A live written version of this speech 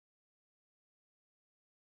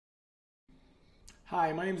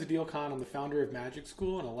Hi, my name is Adil Khan. I'm the founder of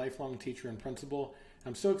MagicSchool and a lifelong teacher and principal.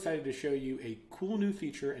 I'm so excited to show you a cool new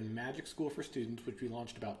feature in MagicSchool for Students, which we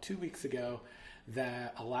launched about 2 weeks ago,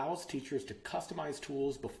 that allows teachers to customize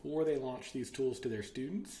tools before they launch these tools to their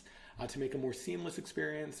students to make a more seamless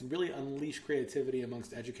experience and really unleash creativity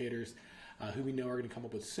amongst educators who we know are going to come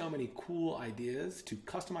up with so many cool ideas to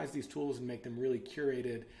customize these tools and make them really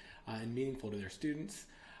curated and meaningful to their students.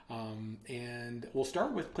 And we'll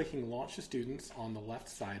start with clicking Launch to Students on the left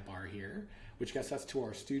sidebar here, which gets us to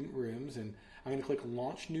our student rooms. And I'm going to click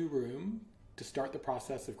Launch New Room to start the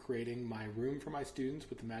process of creating my room for my students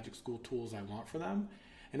with the MagicSchool tools I want for them.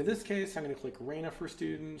 And in this case, I'm going to click Raina for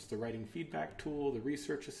Students, the Writing Feedback tool, the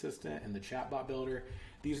Research Assistant, and the Chatbot Builder.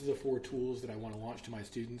 These are the 4 tools that I want to launch to my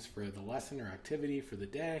students for the lesson or activity for the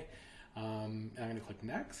day. And I'm going to click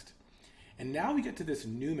Next. And now we get to this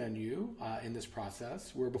new menu in this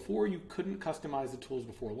process where before you couldn't customize the tools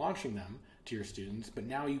before launching them to your students, but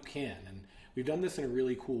now you can. And we've done this in a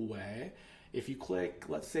really cool way. If you click,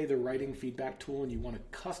 let's say, the Writing Feedback tool and you want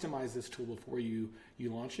to customize this tool before you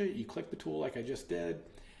launch it, you click the tool like I just did,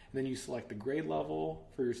 and then you select the grade level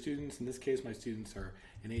for your students. In this case, my students are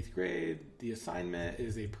in 8th grade. The assignment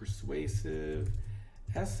is a persuasive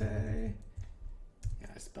essay. Yeah,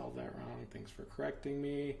 I spelled that wrong. Thanks for correcting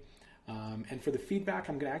me. And for the feedback,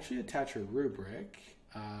 I'm going to actually attach a rubric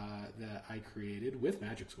that I created with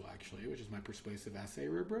MagicSchool, actually, which is my persuasive essay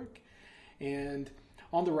rubric. And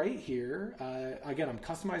on the right here, again, I'm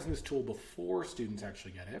customizing this tool before students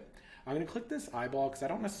actually get it. I'm going to click this eyeball because I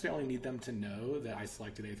don't necessarily need them to know that I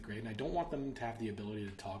selected 8th grade, and I don't want them to have the ability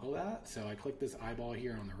to toggle that. So I click this eyeball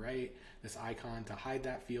here on the right, this icon, to hide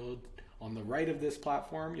that field. On the right of this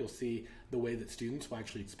platform, you'll see the way that students will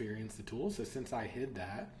actually experience the tool. So since I hid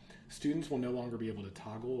that, students will no longer be able to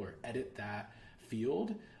toggle or edit that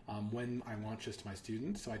field when I launch this to my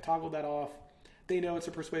students. So I toggled that off. They know it's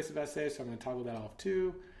a persuasive essay, so I'm going to toggle that off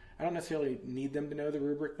too. I don't necessarily need them to know the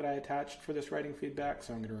rubric that I attached for this writing feedback,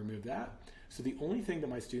 so I'm going to remove that. So the only thing that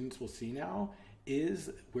my students will see now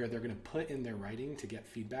is where they're going to put in their writing to get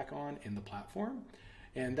feedback on in the platform.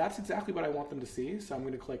 And that's exactly what I want them to see. So I'm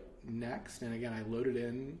going to click Next. And again, I loaded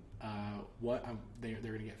in what they're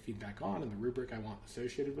going to get feedback on and the rubric I want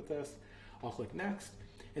associated with this. I'll click Next.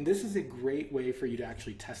 And this is a great way for you to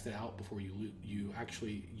actually test it out before you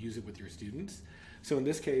actually use it with your students. So in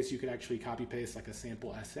this case, you could actually copy paste like a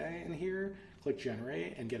sample essay in here, click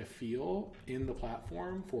Generate, and get a feel in the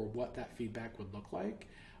platform for what that feedback would look like.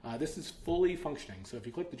 This is fully functioning. So if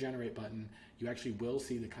you click the Generate button, you actually will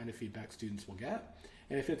see the kind of feedback students will get.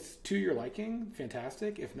 And if it's to your liking,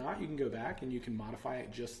 fantastic. If not, you can go back and you can modify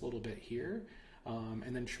it just a little bit here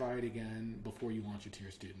and then try it again before you launch it to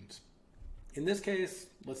your students. In this case,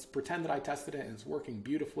 let's pretend that I tested it and it's working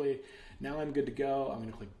beautifully. Now I'm good to go. I'm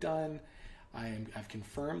going to click Done. I've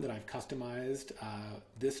confirmed that I've customized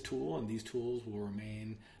this tool, and these tools will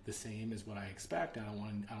remain the same as what I expect. I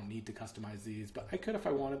don't need to customize these, but I could if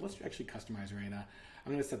I wanted. Let's actually customize Raina.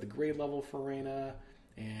 I'm going to set the grade level for Raina,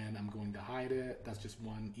 and I'm going to hide it. That's just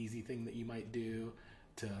one easy thing that you might do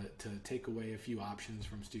to take away a few options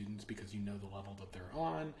from students because you know the level that they're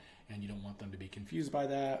on and you don't want them to be confused by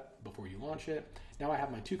that before you launch it. Now I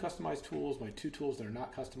have my 2 customized tools, my 2 tools that are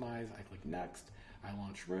not customized. I click Next, I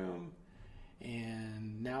launch Room,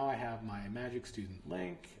 and now I have my MagicStudent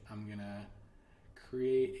link. I'm going to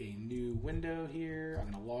create a new window here.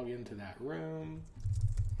 I'm going to log into that room.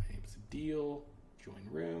 My name is Adil, join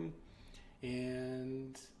room.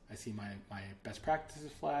 And I see my best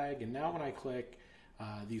practices flag. And now when I click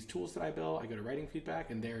these tools that I built, I go to writing feedback,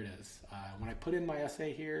 and there it is. When I put in my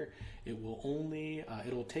essay here, it will only,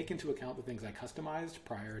 it'll take into account the things I customized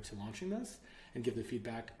prior to launching this and give the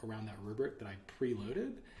feedback around that rubric that I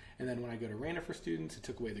preloaded. And then when I go to Raina for Students, it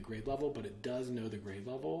took away the grade level, but it does know the grade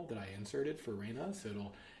level that I inserted for Raina, so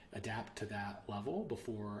it'll adapt to that level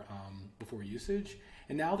before usage.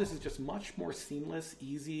 And now this is just much more seamless,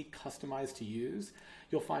 easy, customized to use.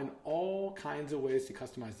 You'll find all kinds of ways to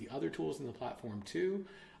customize the other tools in the platform too,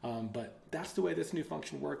 but that's the way this new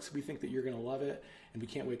function works. We think that you're going to love it, and we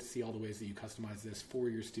can't wait to see all the ways that you customize this for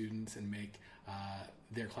your students and make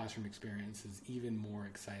their classroom experiences even more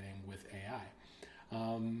exciting with AI.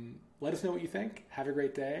 Let us know what you think. Have a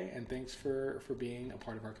great day, and thanks for being a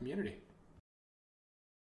part of our community.